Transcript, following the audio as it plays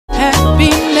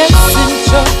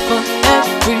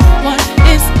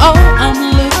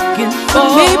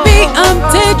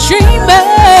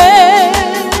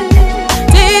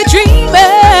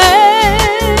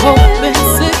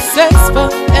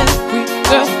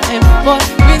for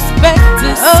respect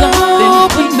is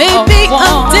something we maybe all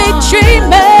I'm want.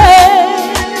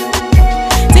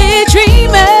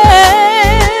 Daydreaming,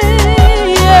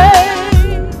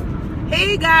 yeah.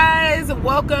 Hey guys,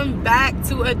 welcome back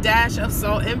to A Dash of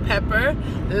Salt and Pepper.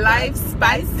 Life,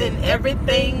 spice, and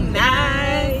everything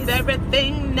nice.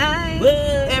 Everything nice.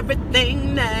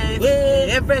 Everything nice.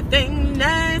 Everything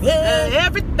nice.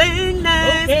 Everything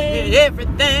nice.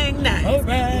 Everything nice.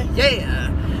 Alright. Yeah.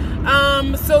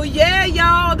 So yeah,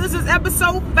 y'all, this is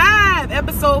episode 5.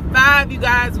 Episode 5, you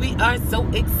guys. We are so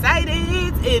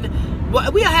excited. And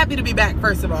well, we are happy to be back,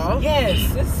 first of all. Yes,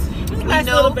 it's a nice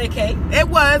little vacay. It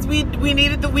was. We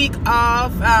needed the week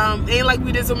off. Ain't like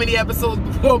we did so many episodes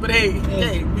before, but hey,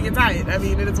 we get tired. I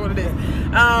mean, it is what it is.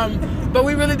 But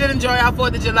we really did enjoy our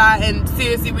 4th of July, and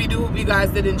seriously, we do hope you guys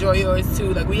did enjoy yours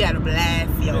too. Like, we had a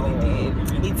blast, y'all.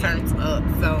 We turned up,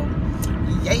 so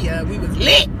yeah, we was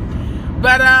lit.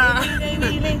 But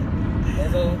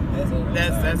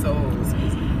that's old.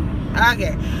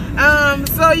 Okay.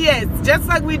 So yes, just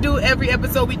like we do every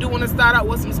episode, we do want to start out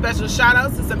with some special shout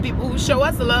outs to some people who show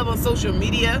us love on social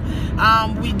media.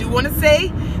 We do want to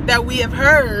say that we have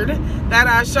heard that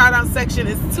our shout out section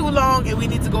is too long and we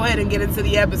need to go ahead and get into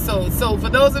the episode. So for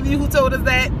those of you who told us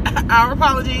that, our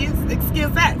apologies.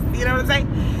 Excuse us. You know what I'm saying?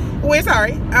 We're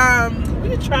sorry.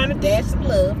 We're just trying to dash some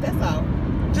love, that's all.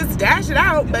 Just dash it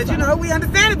out, but you know, we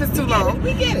understand if it's too long.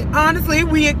 We get it. Honestly,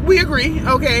 we agree.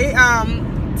 Okay.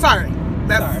 Sorry.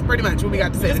 That's pretty much what we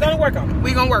got to say. We're just gonna work on it.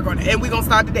 We're gonna work on it, and we're gonna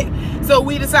start today. So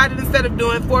we decided, instead of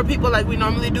doing 4 people like we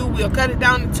normally do, we'll cut it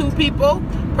down to 2 people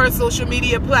per social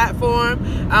media platform,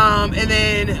 and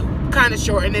then kind of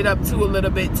shorten it up to a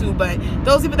little bit too. But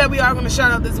those people that we are gonna shout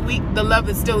out this week, the love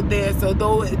is still there. So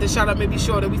though the shout out may be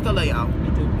shorter, we still love y'all.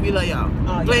 We love y'all.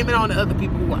 Blame it on the other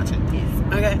people who watch it. Yes.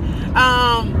 Okay.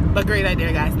 But great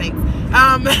idea, guys. Thanks.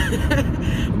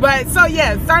 But so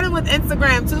yeah, starting with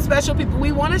Instagram, 2 special people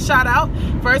we want to shout out.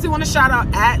 First, we want to shout out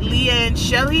at Leanne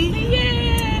Shelley,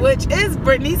 which is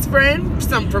Brittany's friend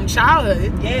from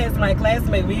childhood. Yeah, it's my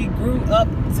classmate. We grew up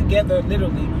together,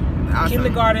 literally. Awesome.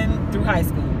 Kindergarten through high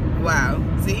school. Wow.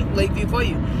 See, Lakeview for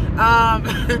you.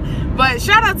 But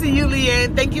shout out to you,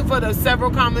 Leanne. Thank you for the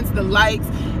several comments, the likes,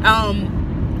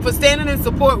 for standing in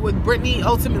support with Brittany,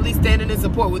 ultimately standing in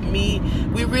support with me.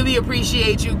 We really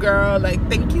appreciate you, girl. Like,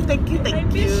 thank you.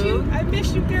 I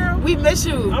miss you, girl. We miss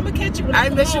you. I'm gonna catch you when I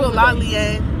come home. I miss you a lot,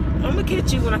 Leanne. I'm gonna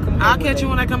catch you when I come home. I'll catch you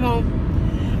when I come home.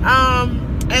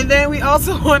 And then we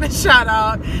also want to shout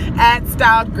out at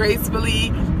Styled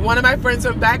Gracefully, one of my friends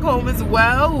from back home as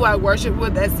well, who I worship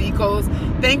with at Seacoast.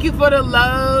 Thank you for the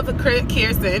love,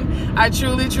 Kirsten. I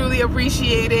truly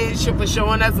appreciate it for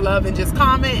showing us love and just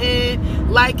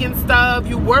commenting, liking stuff.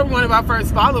 You were one of our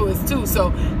first followers too,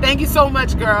 so thank you so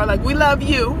much, girl. Like, we love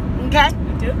you. Okay.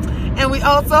 We do. And we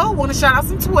also want to shout out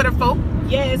some Twitter folk.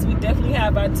 Yes, we definitely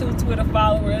have our 2 Twitter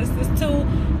followers. There's two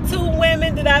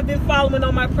women that I've been following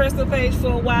on my personal page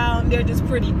for a while, and they're just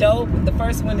pretty dope. The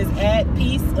first one is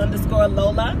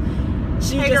 @peace_Lola.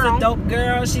 She's just a dope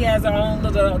girl. She has her own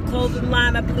little clothing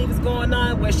line, I believe, is going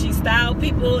on, where she styles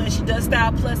people and she does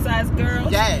style plus size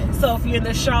girls. Yes. So if you're in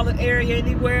the Charlotte area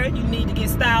anywhere, you need to get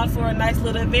styled for a nice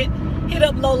little event, hit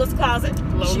up Lola's Closet.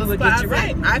 She will get you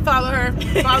right. I follow her.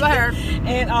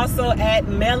 And also at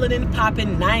Melanin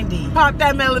Poppin' 90. Pop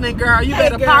that melanin, girl. You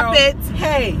better girl. pop it.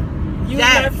 Hey, you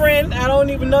my friend. I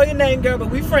don't even know your name, girl, but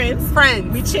we friends.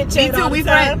 We chit chat all the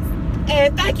time. Friends.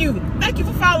 And thank you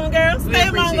for following, girl. Stay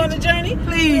along on the journey.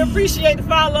 Please. We appreciate the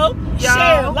follow. Y'all,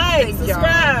 share, like,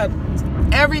 subscribe.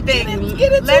 Everything.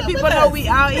 Get into Let it people with know us. we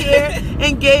out here.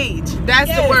 Engage. That's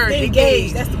the word.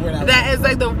 Engage. That's the word. That is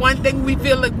like the one thing we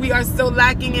feel like we are still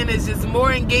lacking in, is just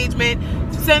more engagement.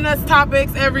 Send us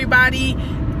topics, everybody.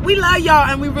 We love y'all,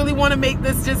 and we really want to make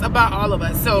this just about all of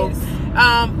us. So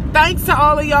thanks to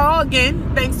all of y'all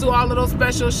again. Thanks to all of those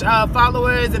special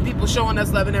followers and people showing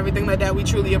us love and everything like that. We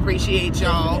truly appreciate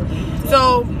y'all.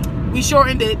 So we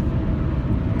shortened it.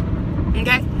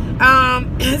 Okay.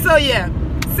 So yeah,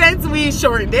 since we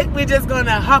shortened it, we're just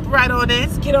gonna hop right on in.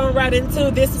 Let's get on right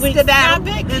into this week's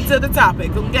topic. Into the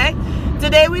topic. Okay.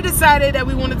 Today we decided that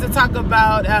we wanted to talk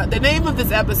about, the name of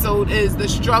this episode is The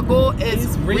Struggle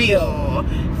is Real.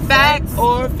 Facts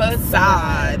or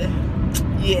Facade.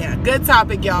 Yeah, good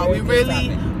topic, y'all. We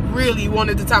really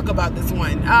wanted to talk about this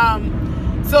one.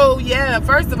 So yeah,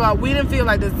 first of all, we didn't feel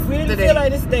like this today. We didn't feel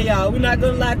like this today, y'all. We're not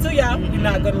gonna lie to y'all. We're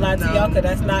not gonna lie to y'all, because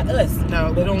that's not us.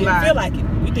 No, we don't didn't lie. feel like it.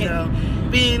 We didn't. No.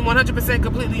 Being 100%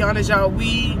 completely honest, y'all,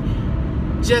 we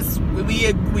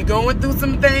going through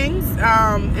some things,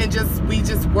 and we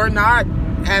were not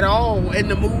at all in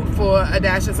the mood for a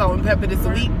dash of salt and pepper this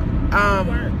week.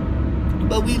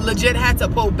 But we legit had to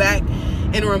pull back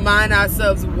and remind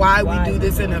ourselves why we do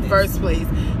this in the first place.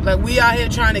 Like, we out here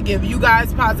trying to give you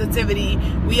guys positivity.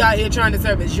 We out here trying to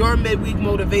serve as your midweek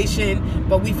motivation,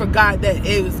 but we forgot that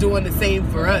it was doing the same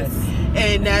for us.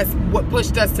 And that's what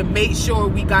pushed us to make sure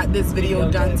we got this video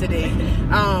done today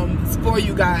for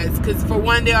you guys. Because for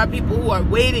one, there are people who are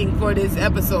waiting for this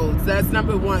episode. So that's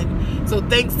number one. So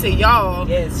thanks to y'all.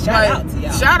 Yes, shout out to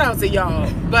y'all. Shout out to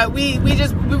y'all. But we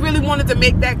really wanted to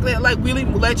make that clear, like really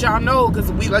let y'all know,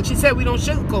 because we, like she said, we don't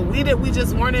sugarcoat. We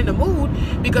just weren't in the mood,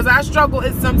 because our struggle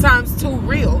is sometimes too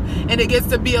real, and it gets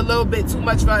to be a little bit too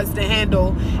much for us to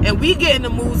handle. And we get in the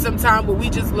mood sometimes where we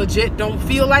just legit don't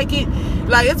feel like it.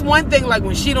 Like, it's one thing like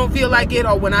when she don't feel like it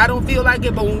or when I don't feel like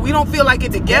it, but when we don't feel like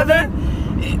it together,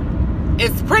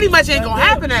 it's pretty much ain't gonna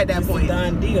happen at that point. It's a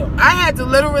done deal. I had to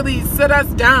literally sit us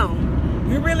down.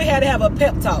 We really had to have a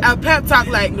pep talk. A pep talk,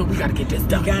 like, no, we gotta get this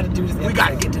done. We gotta do this. We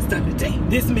gotta get this done today.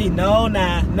 This me, no.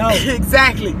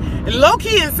 Exactly. And low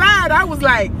key inside, I was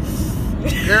like,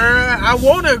 girl, I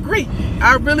want to agree.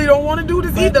 I really don't want to do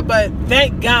this either, but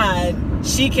thank God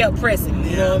she kept pressing.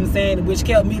 You know what I'm saying? Which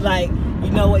kept me like, you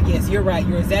know what? Yes, you're right.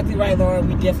 You're exactly right, Lauren.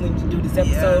 We definitely need to do this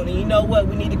episode. And you know what?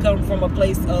 We need to come from a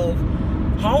place of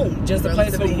home, just a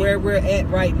place from where we're at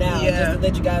right now, just to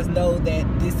let you guys know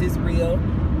that this is real.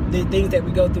 The things that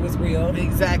we go through is real.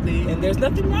 Exactly. And there's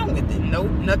nothing wrong with it.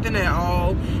 Nope, nothing at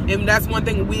all. And that's one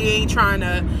thing we ain't trying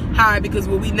to hide, because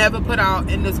what we never put out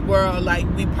in this world, like,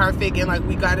 we perfect and like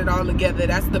we got it all together.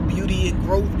 That's the beauty and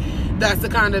growth. That's the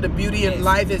kind of the beauty in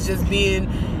life, is just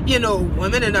being, you know,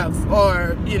 women enough,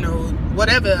 or, you know,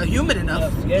 whatever, human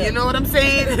enough. You know what I'm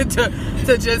saying?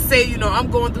 to just say, you know, I'm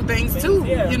going through things too.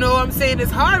 You know what I'm saying?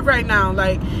 It's hard right now.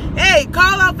 Like, hey,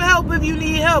 call out for help if you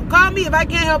need help. Call me if I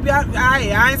can't help you.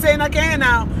 I ain't saying I can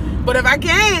now, but if I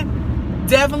can,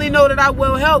 definitely know that I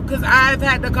will help, because I've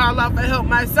had to call out for help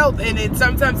myself, and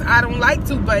sometimes I don't like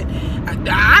to, but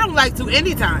I don't like to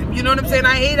anytime. You know what I'm saying?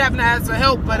 I hate having to ask for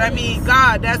help, but I mean,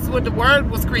 God, that's what the word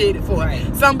was created for.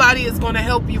 Somebody is going to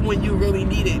help you when you really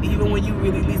need it, even when you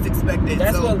really least expect it.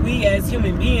 That's what we as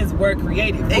human beings were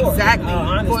created for. Exactly.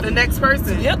 For the next person.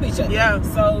 To help each other. Yeah.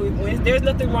 So there's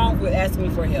nothing wrong with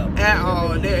asking for help. At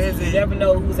all. There isn't. You never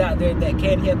know who's out there that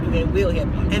can help you and will help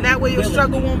you. And that way your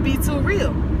struggle won't be too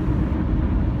real.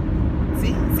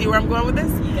 See where I'm going with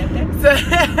this? You got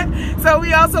that? So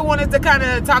we also wanted to kind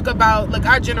of talk about, like,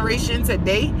 our generation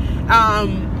today.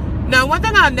 Now, one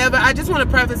thing I just want to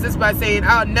preface this by saying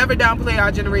I'll never downplay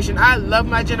our generation. I love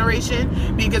my generation,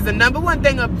 because the number one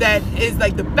thing of that is,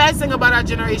 like, the best thing about our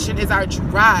generation is our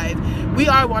drive. We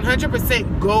are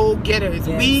 100% go-getters.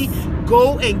 We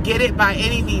go and get it by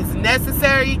any means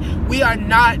necessary. We are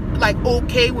not, like,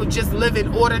 okay with just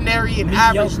living ordinary and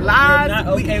average lives. We're not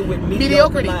okay with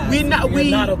mediocrity. We're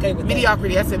not okay with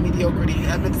mediocrity. I said mediocrity.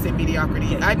 I meant to say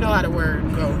mediocrity. I know how the word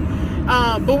go.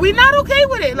 But we're not okay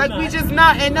with it. Like, we just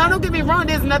not. And now, don't get me wrong,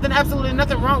 there's absolutely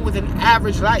nothing wrong with an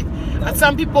average life.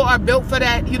 Some people are built for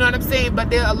that, you know what I'm saying?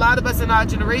 But there are a lot of us in our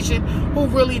generation who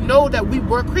really know that we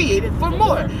were created for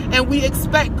more. And we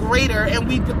expect greater, and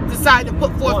we decide to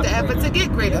put forth the effort to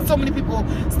get greater. So many people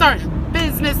starting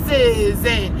businesses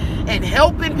and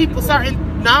helping people, starting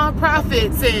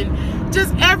nonprofits, and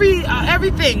just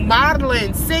everything,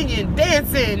 modeling, singing,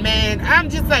 dancing, man. I'm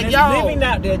just like, y'all, living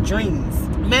out their dreams.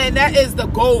 Man, that is the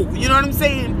goal. You know what I'm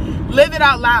saying? Live it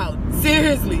out loud.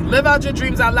 Seriously, live out your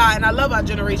dreams out loud. And I love our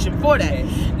generation for that.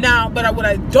 Now, but what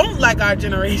I don't like our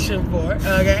generation for,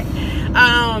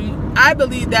 I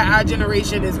believe that our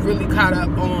generation is really caught up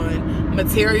on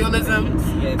materialism.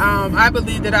 I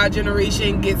believe that our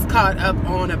generation gets caught up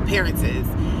on appearances.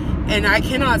 And I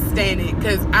cannot stand it,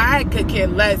 because I could care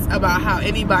less about how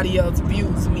anybody else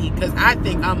views me, because I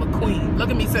think I'm a queen. Look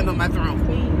at me sitting on my throne.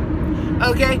 Queen.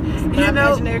 Okay, my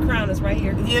imaginary crown is right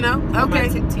here. You know, okay.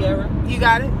 Tiara. You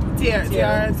got it.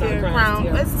 Tiara,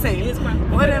 crown. Let's say it is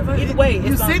crown. Whatever. Either way,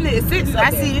 you sitting it. It's sitting.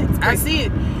 I see it. I see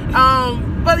it.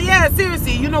 But yeah,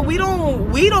 seriously, you know, we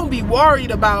don't be worried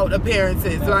about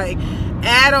appearances, like,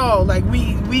 at all. Like,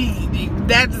 we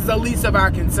that is the least of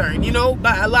our concern, you know.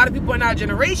 But a lot of people in our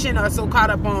generation are so caught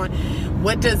up on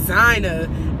what designer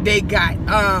they got,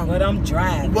 what I'm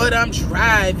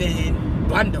driving,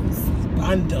 bundles.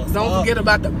 Bundles. Don't forget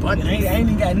about the bundles. I ain't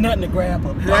even got nothing to grab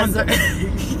a bundle.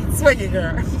 Swing it,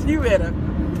 girl. You better.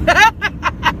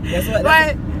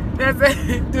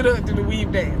 Do the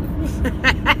weave dance.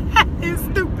 It's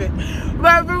stupid.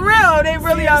 But for real, they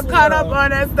really are caught up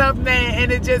on that stuff, man.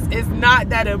 And it's not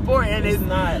that important. It's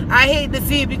not. I hate to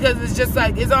see it, because it's just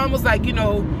like, it's almost like, you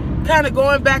know, kind of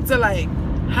going back to, like,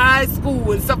 high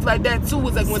school and stuff like that too.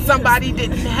 It's like when somebody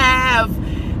didn't have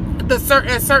the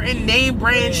certain name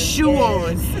brand shoe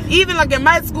on. Even like in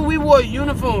my school, we wore a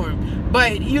uniform,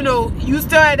 but you know, you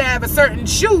still had to have a certain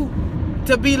shoe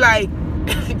to be like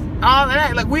all of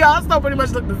that. Like we all still pretty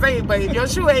much look the same, but if your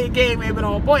shoe ain't game ain't been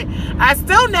on point. I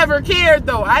still never cared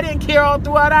though. I didn't care all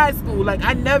throughout high school. Like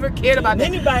I never cared about that.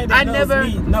 Anybody that knows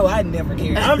me, no, I never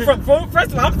cared. I'm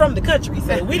first of all, I'm from the country,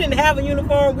 so we didn't have a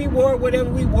uniform. We wore whatever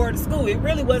we wore to school. It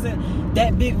really wasn't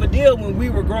that big of a deal when we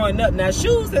were growing up. Now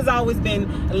shoes has always been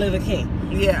a little king.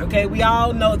 Yeah. Okay, we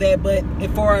all know that, but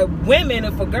for women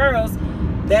and for girls,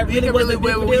 that really wasn't a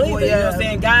big deal either. You know what I'm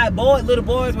saying? Little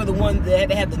boys were the ones that had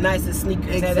to have the nicest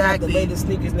sneakers, had to have the latest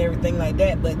sneakers and everything like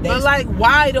that. But like,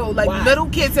 why though? Like why? Little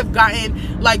kids have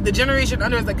gotten, like the generation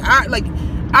under us, like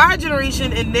our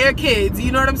generation and their kids.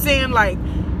 You know what I'm saying? Like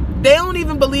they don't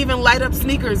even believe in light up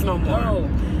sneakers no more.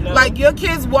 No. Like your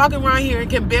kids walking around here and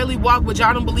can barely walk, but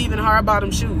y'all don't believe in hard bottom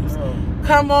shoes.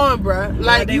 Come on, bruh.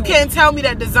 Like you can't tell me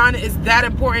that designer is that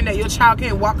important that your child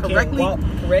can't walk correctly.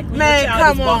 Man, your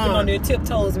child come is walking on their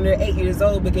tiptoes when they're 8 years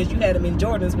old because you had them in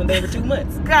Jordans when they were 2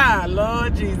 months. God,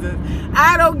 Lord Jesus,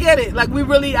 I don't get it. Like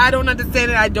I don't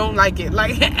understand it. I don't like it,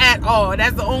 like at all.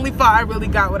 That's the only fault I really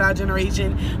got with our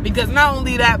generation. Because not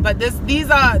only that, but these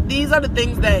are the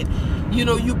things that you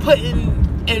know you put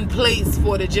in place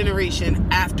for the generation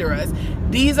after us.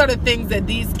 These are the things that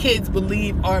these kids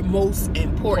believe are most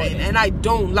important, and I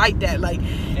don't like that. Like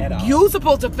you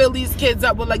supposed to fill these kids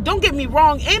up with, like, don't get me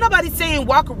wrong, ain't nobody saying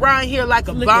walk around here like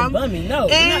a bum. No,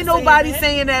 ain't nobody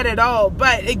saying that at all.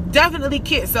 But it definitely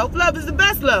kids. Self-love is the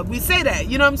best love. We say that,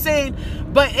 you know what I'm saying?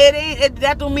 But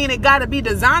that don't mean it gotta be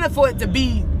designed for it to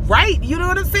be right. You know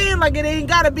what I'm saying? Like it ain't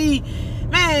gotta be,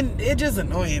 man. It's just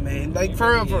annoying, man. Like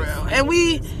for real. And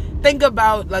we think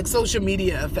about like social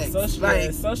media effects.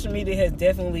 Social media has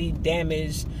definitely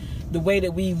damaged the way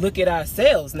that we look at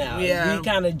ourselves now. Yeah. We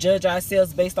kind of judge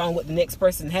ourselves based on what the next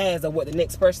person has or what the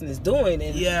next person is doing.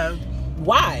 And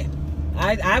why?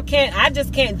 I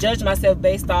just can't judge myself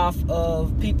based off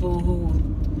of people who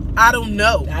I don't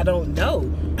know.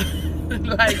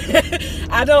 Like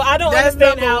I don't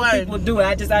understand how people do it.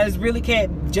 I just really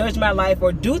can't judge my life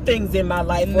or do things in my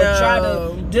life or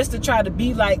try to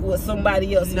be like what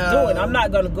somebody else is doing. I'm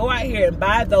not gonna go out here and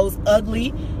buy those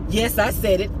ugly, yes I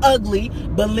said it, ugly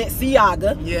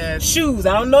Balenciaga shoes.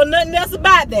 I don't know nothing else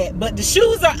about that, but the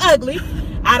shoes are ugly.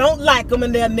 I don't like them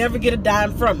and they'll never get a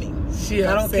dime from me.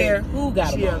 I don't care who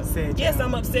got them on. Yes,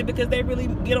 I'm upset because they really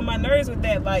get on my nerves with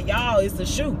that. Like, y'all, it's a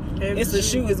shoe. It's a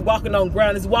shoe. It's walking on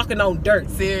ground. It's walking on dirt.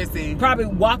 Seriously. Probably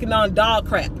walking on dog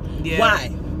crap. Yeah.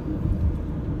 Why?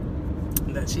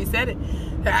 She said it.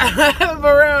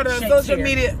 For real, the social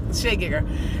media,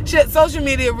 social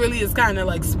media really is kind of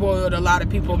like spoiled a lot of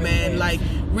people, man. Like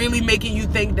really making you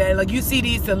think that, like, you see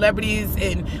these celebrities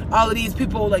and all of these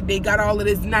people, like, they got all of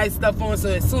this nice stuff on, so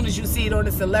as soon as you see it on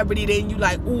a celebrity, then you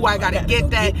like, ooh, I gotta get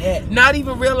that. Not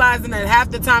even realizing that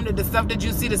half the time that the stuff that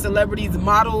you see the celebrities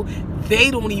model, they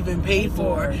don't even pay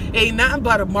for. Ain't nothing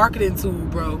but a marketing tool,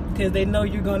 bro. Because they know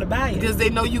you're gonna buy it. Because they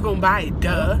know you're gonna buy it,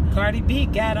 duh. Cardi B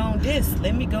got on this.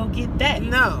 Let me go get that.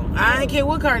 No, I ain't care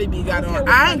what Cardi B got on.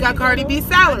 I ain't got Cardi B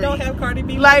salary. I don't have Cardi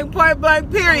B. Like, point blank,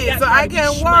 period. So I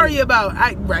can't worry about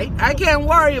I can't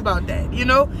worry about that, you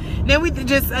know. Then we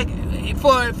just, like,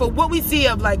 for what we see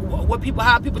of, like,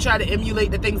 how people try to emulate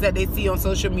the things that they see on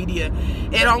social media,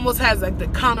 it almost has like the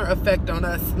counter effect on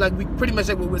us. Like, we pretty much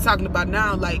like what we're talking about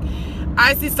now. Like,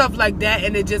 I see stuff like that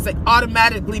and it just like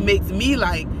automatically makes me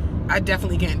like, I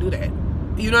definitely can't do that.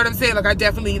 You know what I'm saying? Like, I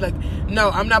definitely, like, no,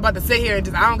 I'm not about to sit here and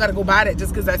just, I don't gotta go buy that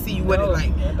just because I see you with it.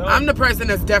 Like, I'm the person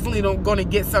that's definitely gonna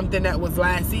get something that was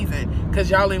last season because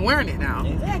y'all ain't wearing it now.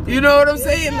 Exactly. You know what I'm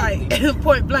saying? Like,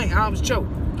 point blank, I almost choked.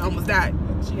 I almost died.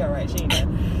 She alright, she ain't dead.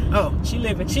 Oh. She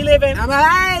living. I'm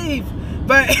alive.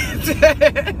 But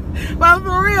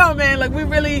for real, man, like, we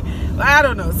really, I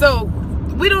don't know. So,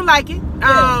 we don't like it.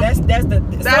 That's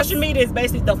social media is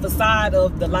basically the facade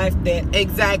of the life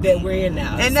that we're in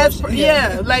now. And that's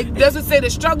like, that's what say the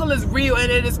struggle is real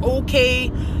and it is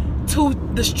okay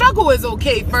the struggle is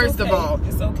okay. First of all,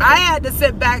 it's okay. I had to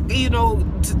sit back, you know,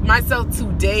 to myself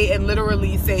today and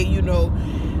literally say, you know,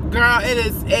 girl,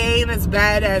 it ain't as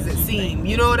bad as it seemed.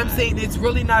 You know what I'm saying? It's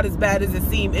really not as bad as it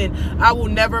seemed, and I will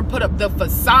never put up the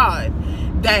facade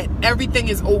that everything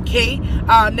is okay.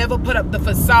 I'll never put up the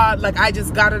facade like I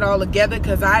just got it all together,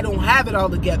 because I don't have it all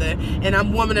together, and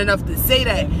I'm woman enough to say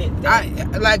that.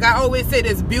 I always say,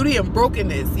 there's beauty in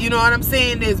brokenness. You know what I'm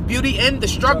saying? There's beauty in the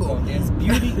struggle. There's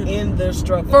beauty in the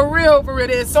struggle. For real.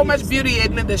 There's so much beauty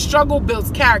in it. The struggle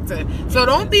builds character. So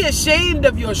don't be ashamed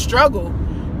of your struggle.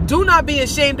 do not be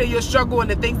ashamed of your struggle and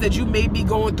the things that you may be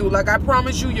going through. Like, I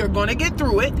promise you, you're going to get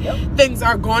through it. Things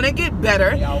are going to get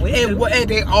better. They always do. And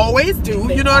they always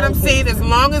do. You know what I'm saying? As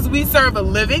long as we serve a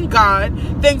living God,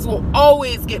 things will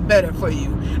always get better for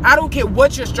you. I don't care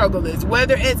what your struggle is,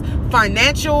 whether it's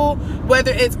financial,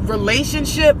 whether it's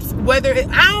relationships, whether it,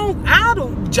 I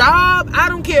don't job, I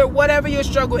don't care, whatever your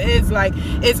struggle is, like,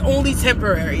 it's only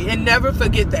temporary. And never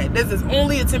forget that. This is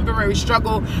only a temporary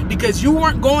struggle, because you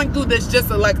weren't going through this just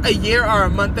like a year or a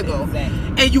month ago.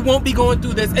 And you won't be going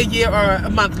through this a year or a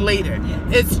month later.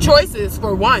 It's choices,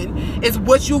 for one. It's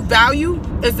what you value.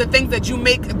 It's the things that you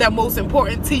make that most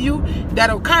important to you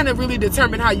that'll kind of really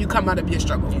determine how you come out of your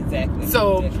struggle.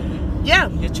 So, yeah.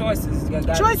 Your choices. You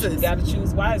gotta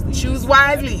choose wisely. Choose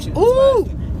wisely. Ooh.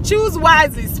 Choose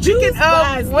wisely. Speaking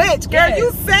of which, girl,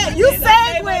 you said that.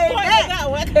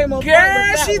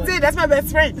 Girl, she did. That's my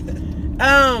best friend.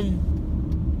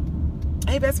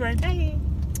 Hey, best friend. Hey.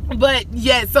 But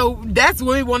yeah, so that's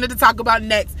what we wanted to talk about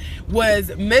next, was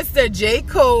Mr. J.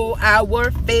 Cole,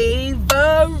 our favorite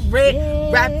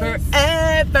rapper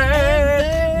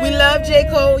ever. We love J.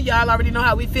 Cole. Y'all already know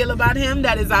how we feel about him.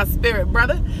 That is our spirit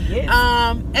brother.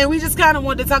 And we just kind of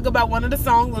wanted to talk about one of the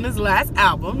songs on his last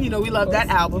album. You know, we love that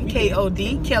album,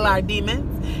 K.O.D., Kill Our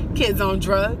Demons, Kids on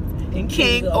Drugs, and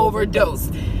King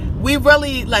Overdose. We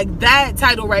really, like, that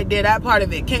title right there, that part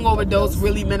of it, King Overdose,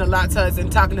 really meant a lot to us in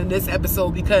talking in this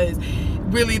episode, because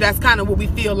really that's kind of what we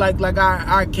feel like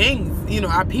our kings, you know,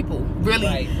 our people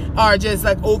really are just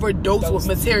like overdosed with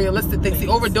materialistic things. See,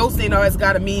 overdosing always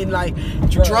got to mean like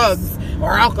drugs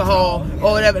or alcohol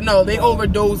or whatever. No, they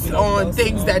overdose on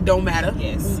things that don't matter.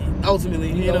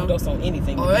 Ultimately, you know, overdose on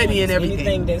anything or any and everything.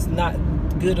 Anything that's not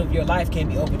good of your life can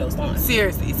be overdosed on.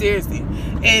 Seriously.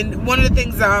 And one of the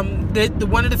things,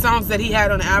 one of the songs that he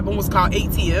had on the album was called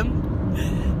ATM.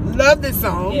 Love this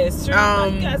song. Yes, sure.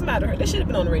 As a matter of fact, that should have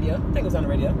been on the radio. I think it was on the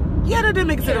radio. Yeah, that did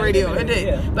make it to the radio. It did.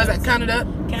 Yeah. But it's like, count it up,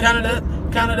 count it up,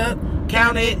 count it up,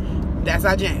 count it. That's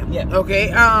our jam. Yeah. Okay.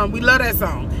 We love that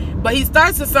song. But he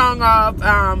starts the song off.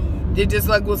 It just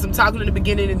like with some talking in the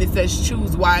beginning, and it says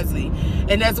choose wisely,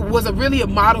 and that was really a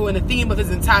motto and a theme of his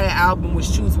entire album,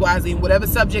 was choose wisely. And whatever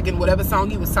subject and whatever song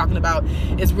he was talking about,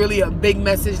 it's really a big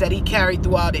message that he carried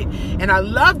throughout it. And I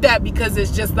love that, because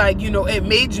it's just like, you know, it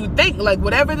made you think, like,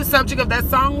 whatever the subject of that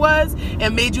song was,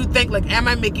 it made you think, like, am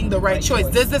I making the right choice?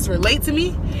 Does this relate to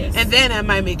me? Yes. And then am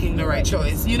I making the right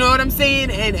choice? You know what I'm saying?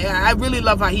 And I really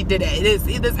love how he did that.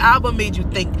 This album made you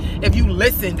think. If you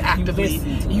listened actively,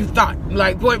 you thought,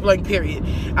 like, point blank, period.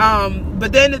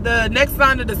 But then the next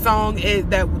line of the song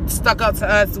that stuck out to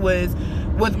us was,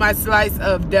 with my slice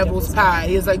of devil's pie.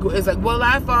 It's like will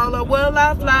I fall or will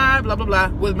I fly, blah blah blah,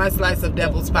 with my slice of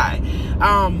devil's pie.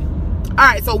 All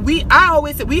right, so we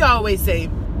always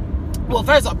say, well,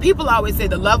 first of all, people always say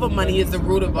the love of money is the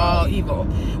root of all evil.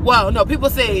 Well, no, people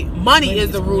say money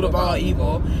is the root of all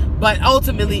evil, but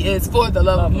ultimately it's for the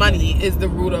love of money is the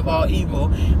root of all evil.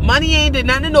 Money ain't did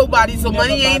nothing to nobody, so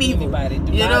money ain't evil.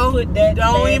 You know,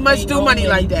 don't even much do money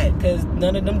like that. Because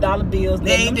none of them dollar bills,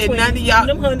 they ain't did nothing to y'all.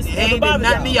 They ain't did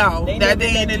nothing to y'all. That they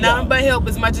ain't did nothing but help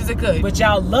as much as it could. But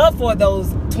y'all love for those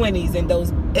 20s and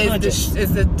those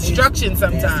it's the destruction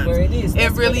sometimes. That's where it is.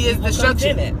 It really is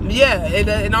destruction. Yeah,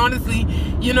 and honestly,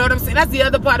 you know what I'm saying? That's the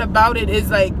other part about it, is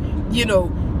like, you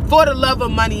know, for the love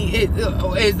of money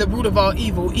is the root of all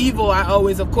evil. Evil, I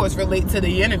always, of course, relate to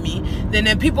the enemy. And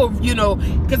then people, you know,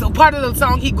 because part of the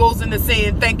song, he goes into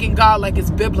saying, thanking God like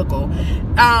it's biblical.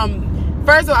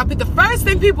 First of all, the first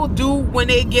thing people do when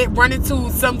they get run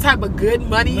into some type of good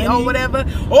money or whatever,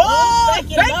 thank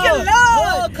you, Lord.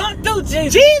 Oh, come through,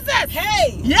 Jesus.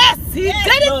 Hey. Yes, he did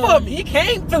it for me. He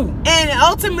came through. And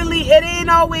ultimately, it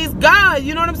ain't always God.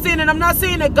 You know what I'm saying? And I'm not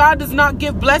saying that God does not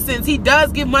give blessings. He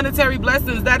does give monetary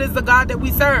blessings. That is the God that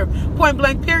we serve. Point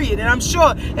blank, period. And I'm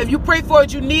sure if you pray for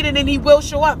it, you need it, and he will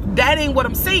show up. That ain't what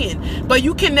I'm saying. But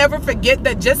you can never forget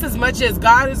that just as much as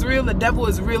God is real, the devil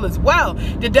is real as well.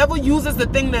 The devil uses the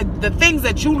things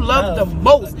that you love the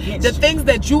most, the things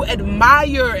that you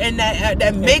admire, and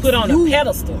that makes put on you, a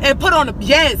pedestal, and put on a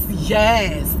yes,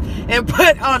 and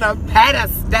put on a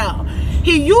pedestal.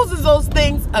 He uses those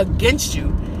things against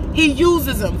you. He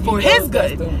uses them for his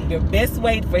good. The best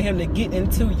way for him to get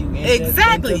into you, and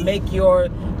exactly,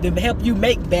 to help you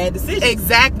make bad decisions.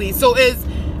 Exactly. So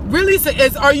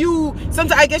are you?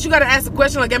 Sometimes I guess you got to ask the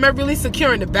question, like, am I really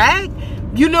secure in the bag?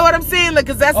 You know what I'm saying? Like,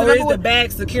 'cause that's is the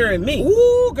bag securing me?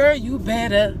 Ooh, girl, you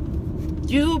better.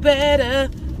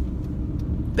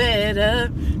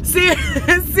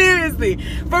 Seriously,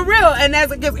 for real. And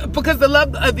because the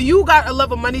love, you got a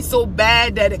love of money so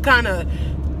bad that it kind of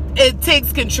it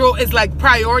takes control. It's like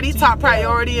priority, top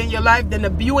priority in your life.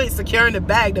 Then you ain't securing the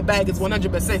bag is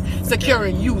 100%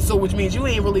 securing you. So which means you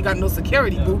ain't really got no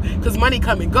security, boo, because money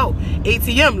come and go.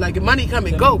 ATM, like money come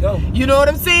and go. You know what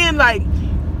I'm saying? Like,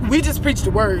 we just preached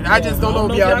the word. I just don't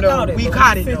know if y'all know. We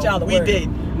caught it though.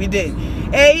 We did.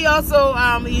 And he also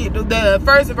the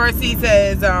first verse he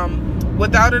says,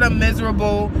 without it I'm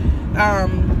miserable,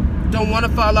 don't want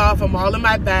to fall off, I'm all in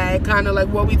my bag, kind of like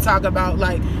what we talk about.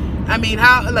 Like, I mean,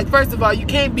 how, like, first of all, you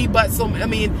can't be but so, I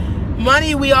mean,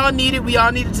 money, we all need it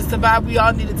to survive, we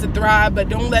all need it to thrive, but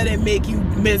don't let it make you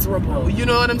miserable. You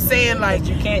know what I'm saying? Like,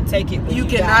 you can't take it when you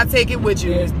cannot take it with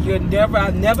you. I've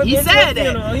never he been said to a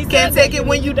funeral. that you can't take it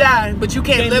when you die, but you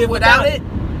can't live without it.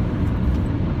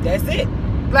 That's it.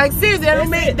 Like, seriously,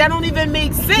 that don't even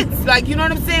make sense. Like, you know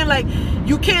what I'm saying? Like,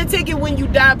 you can't take it when you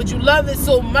die, but you love it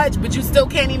so much, but you still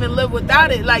can't even live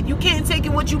without it. Like, you can't take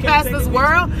it with you past this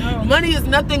world. No. Money is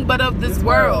nothing but of this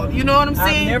world. You know what I'm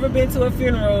saying? I've never been to a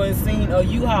funeral and seen a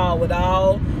U-Haul with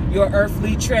all your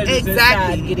earthly treasures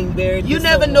inside getting buried. You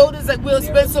never notice, like, we'll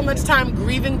spend so much time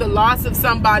grieving the loss of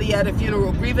somebody at a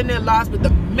funeral, grieving their loss, but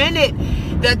the minute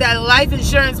that life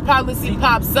insurance policy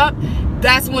pops up,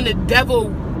 that's when the devil,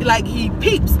 like, he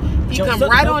peeps. He come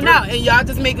right on out, and y'all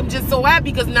just make him just so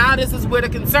happy because now this is where the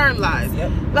concern lies.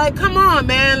 Like, come on,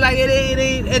 man. Like, it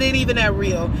ain't even that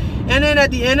real. And then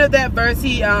at the end of that verse,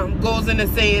 he goes into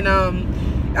saying,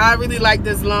 I really like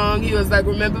this long. He was like,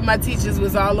 remember my teachers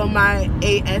was all on my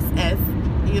ASS,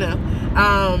 you know,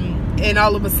 and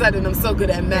all of a sudden I'm so good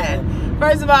at math.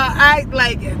 First of all,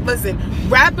 listen,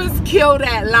 rappers kill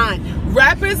that line.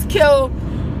 Rappers kill.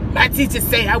 My teachers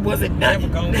say I wasn't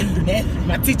nothing.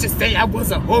 My teachers say I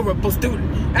was a horrible student.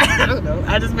 I don't know.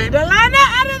 I just made that line up.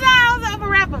 I don't know. I was a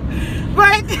rapper.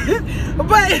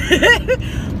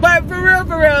 But for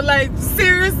real, like,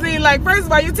 seriously, like, first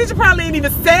of all, your teacher probably ain't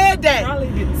even said that. Probably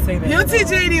didn't say that. Your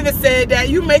teacher ain't even said that.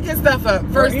 You making stuff up,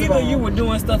 first of all. Either you were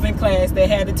doing stuff in class that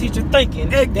had the teacher thinking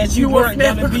that you weren't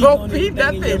never going to be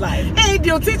nothing in your life. Ain't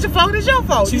your teacher fault, it's your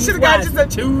fault. You should have got just a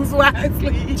choose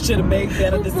wisely. You should have made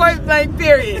better decisions. Point blank,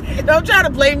 period. Don't try to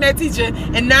blame that teacher,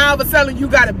 and now all of a sudden you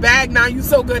got a bag, now you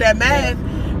so good at math.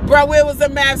 Bro, where was the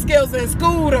math skills in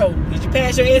school, though? Did you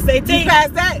pass your SAT? You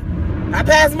passed that. I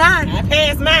passed mine.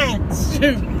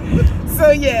 Shoot.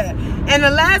 So, yeah. And the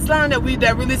last line that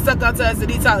really stuck out to us that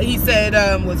he said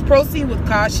was proceed with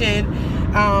caution.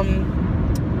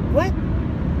 What?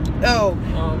 Oh.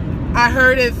 I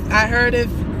heard if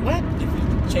what?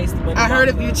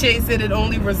 If you chase it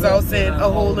only results in a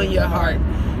hole in your heart.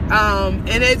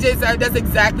 And it just that's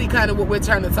exactly kind of what we're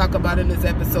trying to talk about in this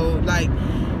episode. Like,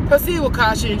 proceed with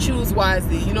caution, choose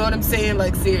wisely. You know what I'm saying?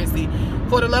 Like, seriously.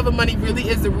 For the love of money really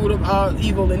is the root of all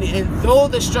evil. And though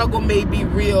the struggle may be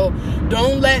real,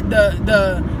 don't let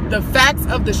the facts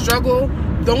of the struggle,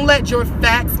 don't let your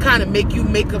facts kind of make you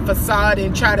make a facade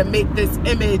and try to make this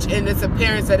image and this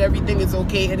appearance that everything is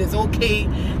okay. It is okay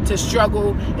to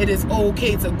struggle. It is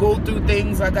okay to go through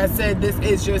things. Like I said, this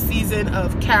is your season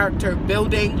of character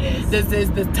building. This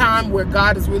is the time where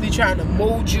God is really trying to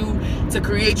mold you, to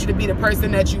create you to be the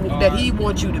person that He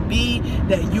wants you to be,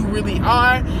 that you really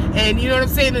are. And you know what I'm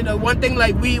saying? And the one thing,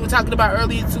 like we were talking about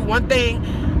earlier too, one thing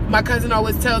my cousin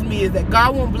always tells me is that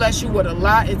God won't bless you with a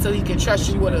lot until He can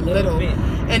trust you with a little.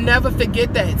 And never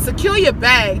forget that. Secure your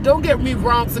bag. Don't get me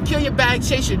wrong. Secure your bag.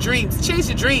 Chase your dreams. Chase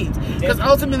your dreams. Because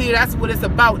ultimately that's what it's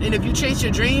about. And if you chase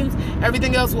your dreams,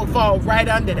 everything else will fall right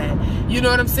under that. You know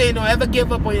what I'm saying? Don't ever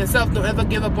give up on yourself. Don't ever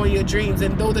give up on your dreams.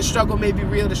 And though the struggle may be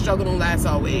real, the struggle don't last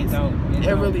always. It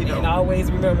really don't. And always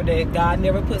remember that God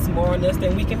never puts more on us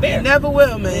than we can bear. He never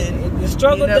will, man. The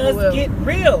struggle does get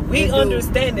real. We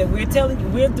understand it. We're telling you,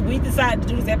 we decided to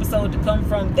do this episode to come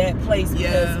from that place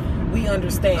because we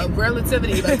understand.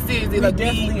 Relativity, like seriously, we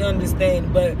definitely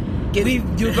understand, but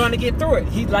you're going to get through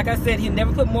it. Like I said, He'll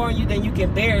never put more on you than you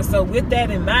can bear. So with that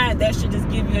in mind, that should just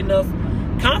give you enough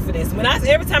confidence.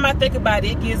 Every time I think about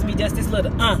it, it gives me just this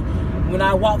little when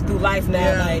I walk through life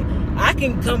now, like I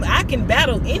can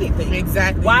battle anything.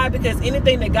 Exactly. Why? Because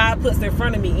anything that God puts in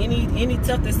front of me, any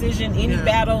tough decision, any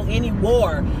battle, any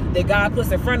war that God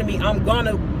puts in front of me, I'm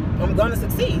gonna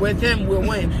succeed. With Him, we'll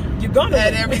win. You're gonna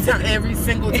win. every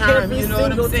single time. You know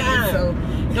what I'm saying? So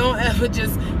don't ever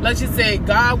just, let's just say,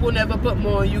 God will never put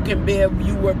more on you can bear.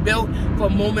 You were built for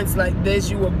moments like this.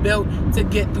 You were built to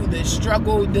get through this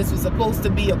struggle. This was supposed to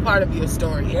be a part of your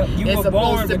story. You were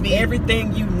born to be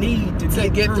everything you need to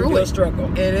get through your struggle.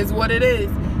 It is what it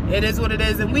is. It is what it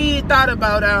is. And we thought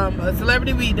about a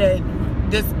celebrity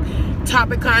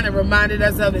topic kind of reminded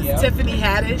us of is Tiffany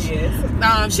Haddish.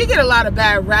 Yes. She get a lot of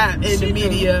bad rap in the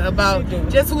media about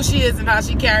just who she is and how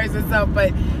she carries herself.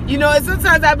 But you know,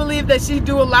 sometimes I believe that she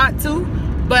do a lot too.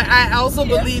 But I also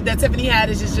believe that Tiffany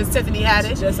Haddish is just Tiffany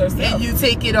Haddish. Just herself. And you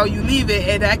take it or you leave it.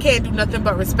 And I can't do nothing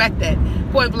but respect that.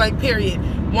 Point blank, period.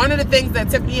 One of the things that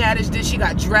Tiffany Haddish did, she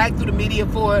got dragged through the media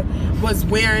for, was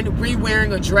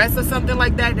re-wearing a dress or something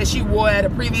like that she wore at a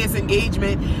previous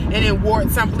engagement and then wore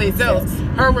it someplace else.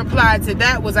 Her reply to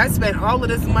that was, I spent all of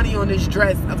this money on this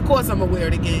dress. Of course I'm going to wear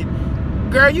it again.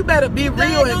 Girl, you better be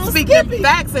real and speak them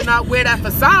facts and not wear that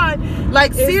facade.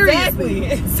 Like,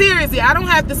 seriously. Seriously, I don't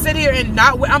have to sit here and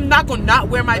I'm not going to not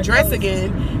wear my dress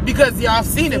again because y'all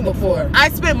seen it before. I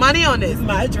spent money on this. It's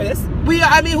my dress.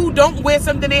 I mean, who don't wear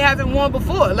something they haven't worn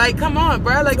before? Like, come on,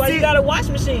 bro. Like, that's why you got a wash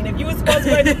machine. If you were supposed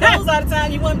to wear your clothes all the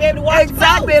time, you wouldn't be able to wash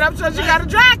exactly, and I'm sure she got a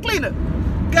dry cleaner.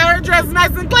 Got her dress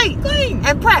nice and clean.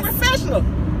 And pressed. Professional.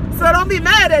 So don't be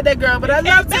mad at that girl. But I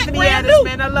love Tiffany Haddish,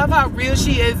 man. I love how real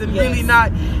she is and really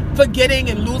not forgetting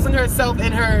and losing herself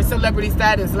in her celebrity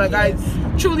status. Like, I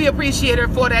truly appreciate her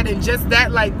for that, and just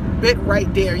that, like, bit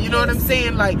right there. You know what I'm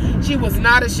saying? Like, she was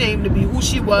not ashamed to be who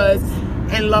she was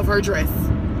and love her dress.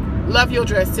 Love your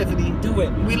dress, Tiffany. Do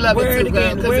it. We love it too,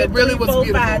 girl, because it really was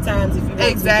beautiful. 5 times if you want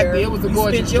exactly. To, it was a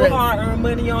gorgeous dress. You spent your hard-earned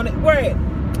money on it. Wear it.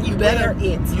 You better.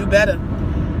 Wear it. You better.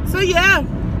 So yeah,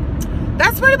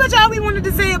 that's pretty much all we wanted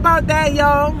to say about that,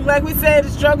 y'all. Like we said, the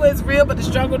struggle is real, but the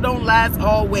struggle don't last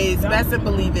always. Best and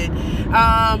believe it.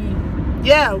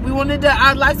 Yeah, we wanted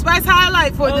our Life Spice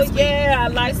highlight for this week. Yeah,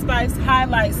 Life Spice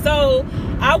highlight. So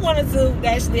I wanted to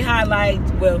actually highlight,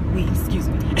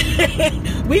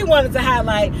 we wanted to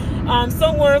highlight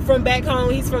someone from back home.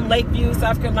 He's from Lakeview,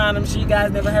 South Carolina. I'm sure you guys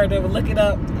never heard of it. Look it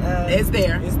up. It's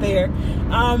there.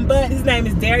 But his name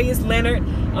is Darius Leonard.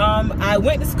 I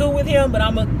went to school with him, but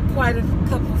I'm quite a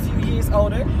few years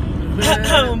older.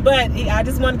 But I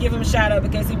just want to give him a shout out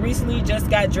because he recently just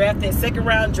got drafted, 2nd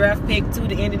round draft pick to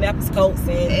the Indianapolis Colts,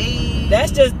 and that's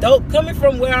just dope. Coming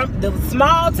from where the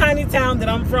small tiny town that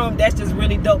I'm from, that's just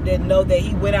really dope to know that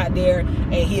he went out there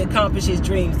and he accomplished his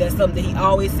dreams. That's something that he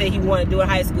always said he wanted to do in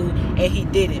high school, and he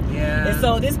did it. And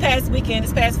so this past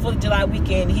 4th of July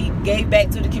weekend, he gave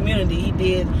back to the community. He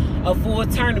did a full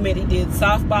tournament. He did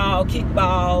softball,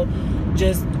 kickball,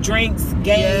 just drinks,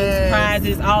 games,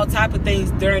 prizes, all type of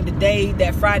things during the day,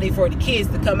 that Friday, for the kids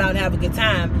to come out and have a good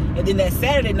time. And then that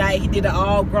Saturday night, he did an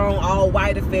all-grown,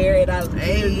 all-white affair at our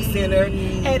community center.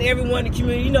 Had everyone in the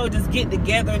community, just get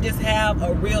together and just have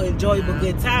a real enjoyable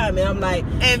good time. And I'm like,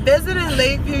 and visiting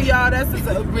Lakeview, y'all, that's just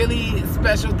a really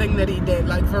special thing that he did.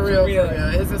 Like, for real.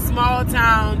 It's a small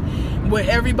town where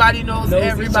everybody knows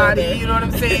everybody. You know what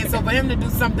I'm saying? So for him to do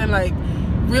something like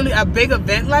really a big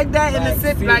event like that in the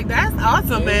city, like, that's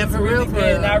awesome, man. For real.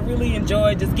 And I really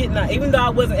enjoyed just getting out, even though I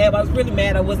was really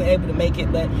mad I wasn't able to make it,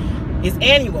 but it's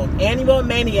annual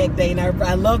Maniac Day, and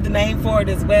I love the name for it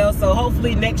as well. So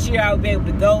hopefully next year I'll be able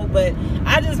to go. But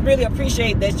I just really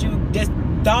appreciate that you just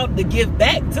thought to give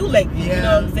back to Lakeview. You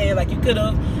know what I'm saying? Like, you could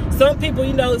have. Some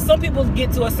people, some people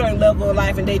get to a certain level of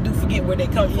life and they do forget where they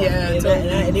come from.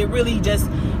 And it really just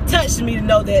touched me to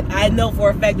know that I know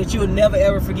for a fact that you'll never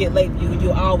ever forget Lakeview.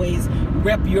 You'll always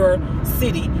rep your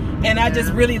city. And I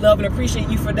just really love and appreciate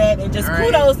you for that. And just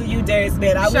kudos to you, Darius,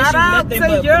 man. I wish you nothing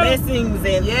but blessings.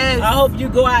 And I hope you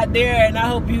go out there and I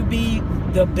hope you be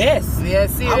the best. Yeah,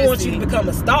 seriously. I want you to become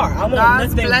a star. I want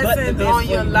God's nothing but the blessings best on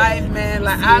your life, man.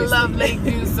 Like, seriously. I love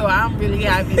Lakeview, so I'm really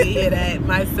happy to hear that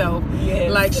myself.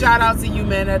 Like, shout out to you,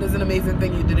 man. That is an amazing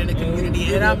thing you did in the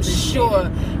community. And I'm sure,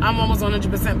 I'm almost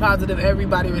 100% positive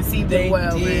everybody received it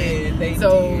well. They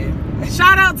did.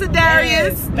 Shout out to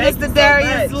Darius, Mr.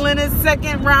 Darius Leonard's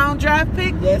 2nd round draft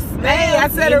pick. Yes, ma'am. Hey, I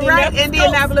said it right.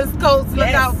 Indianapolis Colts. Look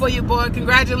out for you, boy.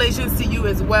 Congratulations to you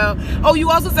as well. Oh,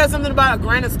 you also said something about a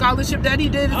granted scholarship that he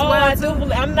did as well. I do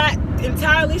believe, I'm not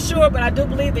entirely sure, but I do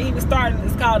believe that he was starting.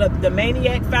 It's called the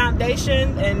Maniac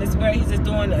Foundation, and it's where he's just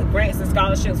doing grants and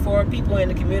scholarships for people in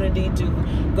the community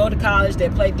to go to college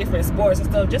that play different sports and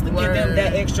stuff, just to give them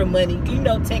that extra money.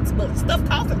 Textbooks, stuff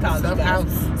costs in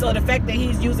college. So the fact that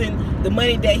he's using the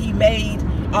money that he made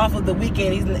off of the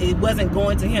weekend, it wasn't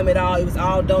going to him at all. It was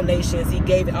all donations. He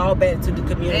gave it all back to the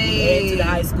community and to the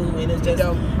high school, and it's just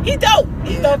he's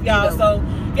dope, y'all. So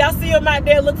if y'all see him out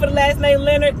there, look for the last name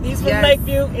Leonard. He's from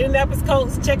Lakeview, Indianapolis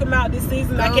Colts. Check him out this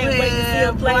season. I can't wait to see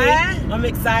him play. I'm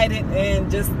excited,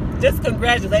 and just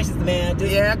congratulations, man.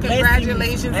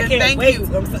 Congratulations, and thank you.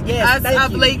 Us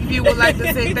of Lakeview would like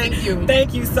to say thank you.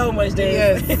 Thank you so much,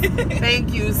 Dave. Yes,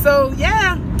 thank you. So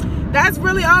that's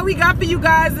really all we got for you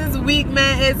guys this week,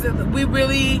 man. We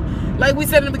really like we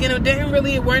said in the beginning,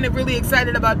 weren't really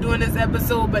excited about doing this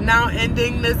episode, but now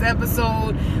ending this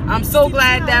episode, I'm so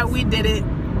glad that we did it.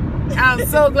 I'm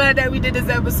so glad that we did this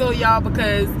episode, y'all,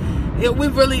 because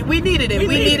we needed it.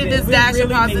 We needed this dash of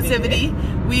positivity.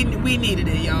 We needed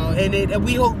it, y'all, and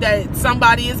we hope that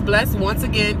somebody is blessed once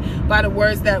again by the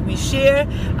words that we share.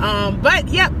 But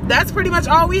yep, that's pretty much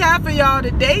all we have for y'all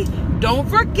today. Don't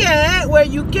forget where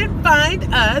you can find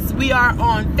us. We are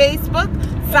on Facebook,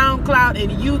 SoundCloud,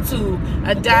 and YouTube,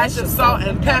 A Dash of Salt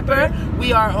and Pepper.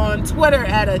 We are on Twitter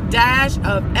at A Dash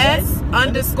of S_N_P,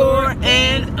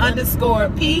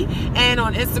 and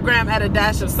on Instagram at A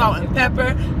Dash of Salt and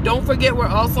Pepper. Don't forget we're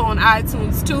also on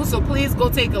iTunes too, so please go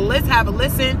take a listen, have a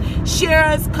listen, share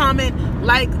us, comment,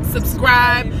 like,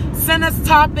 subscribe, send us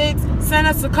topics, send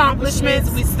us accomplishments.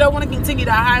 We still want to continue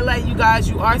to highlight you guys.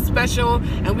 You are special,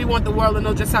 and we want the world to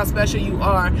know just how special you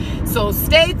are. So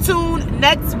stay tuned.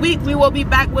 Next week we will be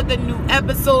back with a new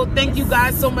episode. Thank you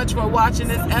guys so much for watching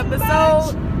this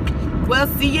episode. We'll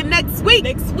see you next week.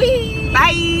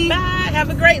 Bye. Bye. Have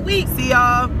a great week. See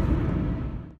y'all.